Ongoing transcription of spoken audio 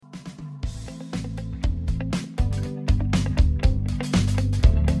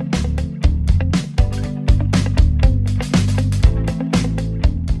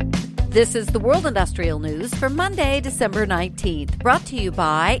This is the World Industrial News for Monday, December 19th, brought to you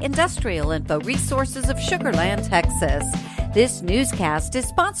by Industrial Info Resources of Sugar Land, Texas. This newscast is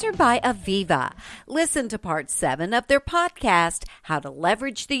sponsored by Aviva. Listen to Part 7 of their podcast, How to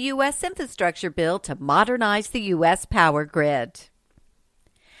Leverage the U.S. Infrastructure Bill to Modernize the U.S. Power Grid.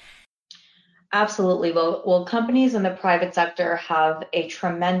 Absolutely. Well, companies in the private sector have a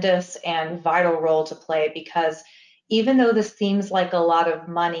tremendous and vital role to play because even though this seems like a lot of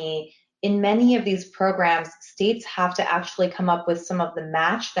money, in many of these programs, states have to actually come up with some of the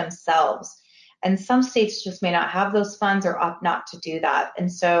match themselves. And some states just may not have those funds or opt not to do that.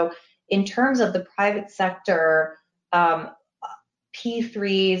 And so in terms of the private sector,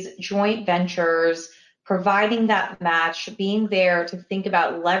 P3s, joint ventures, providing that match, being there to think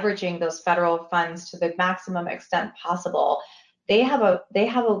about leveraging those federal funds to the maximum extent possible, they have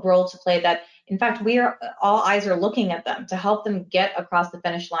a role to play that, in fact, all eyes are looking at them to help them get across the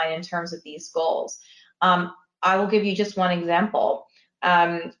finish line in terms of these goals. I will give you just one example.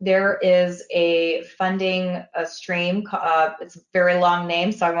 There is a funding stream. It's a very long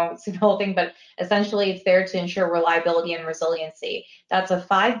name, so I won't say the whole thing, but essentially it's there to ensure reliability and resiliency. That's a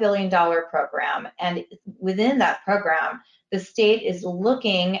 $5 billion program. And within that program, the state is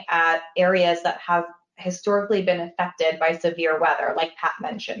looking at areas that have historically been affected by severe weather, like Pat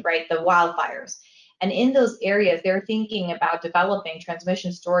mentioned, right? The wildfires. And in those areas, they're thinking about developing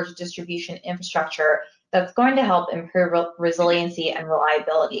transmission, storage, distribution infrastructure that's going to help improve resiliency and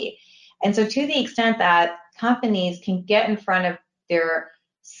reliability. And so to the extent that companies can get in front of their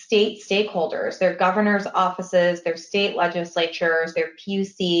state stakeholders, their governor's offices, their state legislatures, their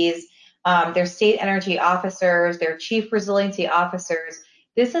PUCs, their state energy officers, their chief resiliency officers,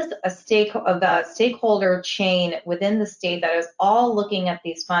 this is a stakeholder chain within the state that is all looking at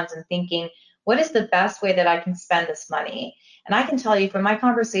these funds and thinking, what is the best way that I can spend this money? And I can tell you from my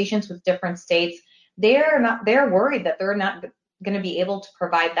conversations with different states, they're worried that they're not going to be able to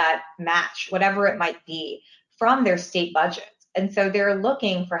provide that match, whatever it might be, from their state budgets. And so they're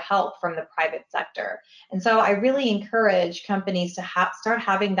looking for help from the private sector. And so I really encourage companies to start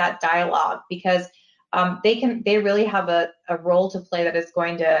having that dialogue because they really have a role to play that is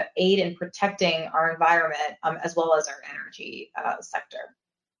going to aid in protecting our environment as well as our energy sector.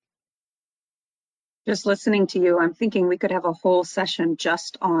 Just listening to you, I'm thinking we could have a whole session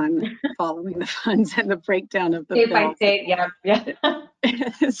just on following the funds and the breakdown of the state bill. By state, yeah.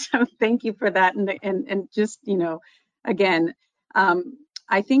 So thank you for that. And just, again,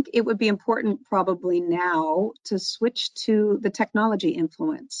 I think it would be important probably now to switch to the technology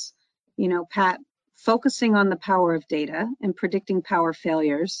influence. Pat, focusing on the power of data and predicting power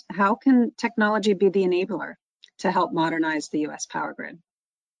failures, how can technology be the enabler to help modernize the U.S. power grid?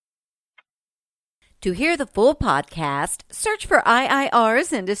 To hear the full podcast, search for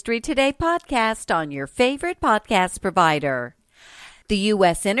IIR's Industry Today podcast on your favorite podcast provider. The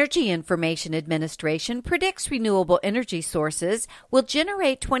U.S. Energy Information Administration predicts renewable energy sources will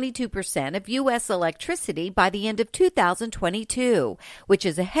generate 22% of U.S. electricity by the end of 2022, which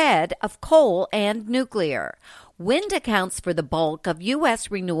is ahead of coal and nuclear. Wind accounts for the bulk of U.S.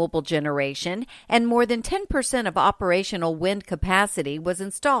 renewable generation, and more than 10% of operational wind capacity was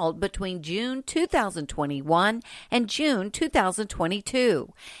installed between June 2021 and June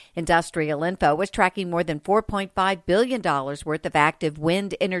 2022. Industrial Info was tracking more than $4.5 billion worth of active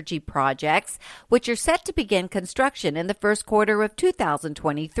wind energy projects, which are set to begin construction in the first quarter of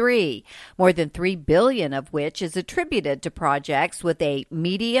 2023, more than $3 billion of which is attributed to projects with a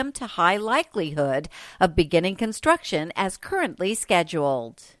medium to high likelihood of beginning construction as currently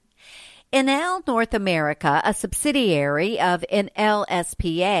scheduled. Enel North America, a subsidiary of Enel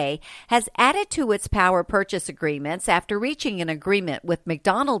S.p.A., has added to its power purchase agreements after reaching an agreement with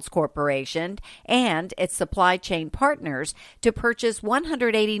McDonald's Corporation and its supply chain partners to purchase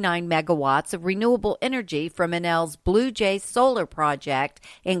 189 megawatts of renewable energy from Enel's Blue Jay Solar project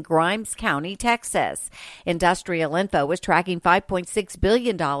in Grimes County, Texas. Industrial Info was tracking $5.6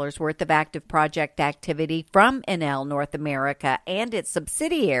 billion worth of active project activity from Enel North America and its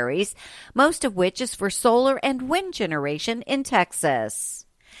subsidiaries, most of which is for solar and wind generation in Texas.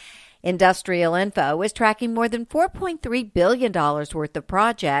 Industrial Info is tracking more than $4.3 billion worth of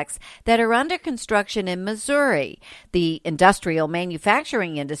projects that are under construction in Missouri. The industrial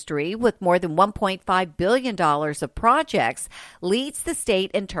manufacturing industry, with more than $1.5 billion of projects, leads the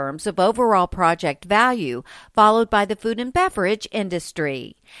state in terms of overall project value, followed by the food and beverage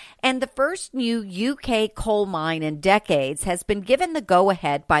industry. And the first new UK coal mine in decades has been given the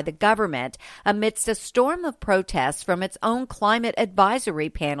go-ahead by the government amidst a storm of protests from its own climate advisory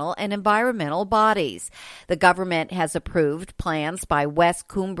panel and environmental bodies. The government has approved plans by West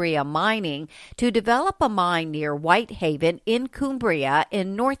Cumbria Mining to develop a mine near Whitehaven in Cumbria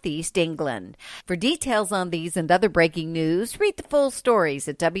in northeast England. For details on these and other breaking news, read the full stories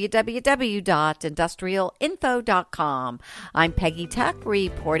at www.industrialinfo.com. I'm Peggy Tuck,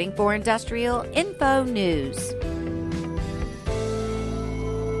 reporting for Industrial Info News.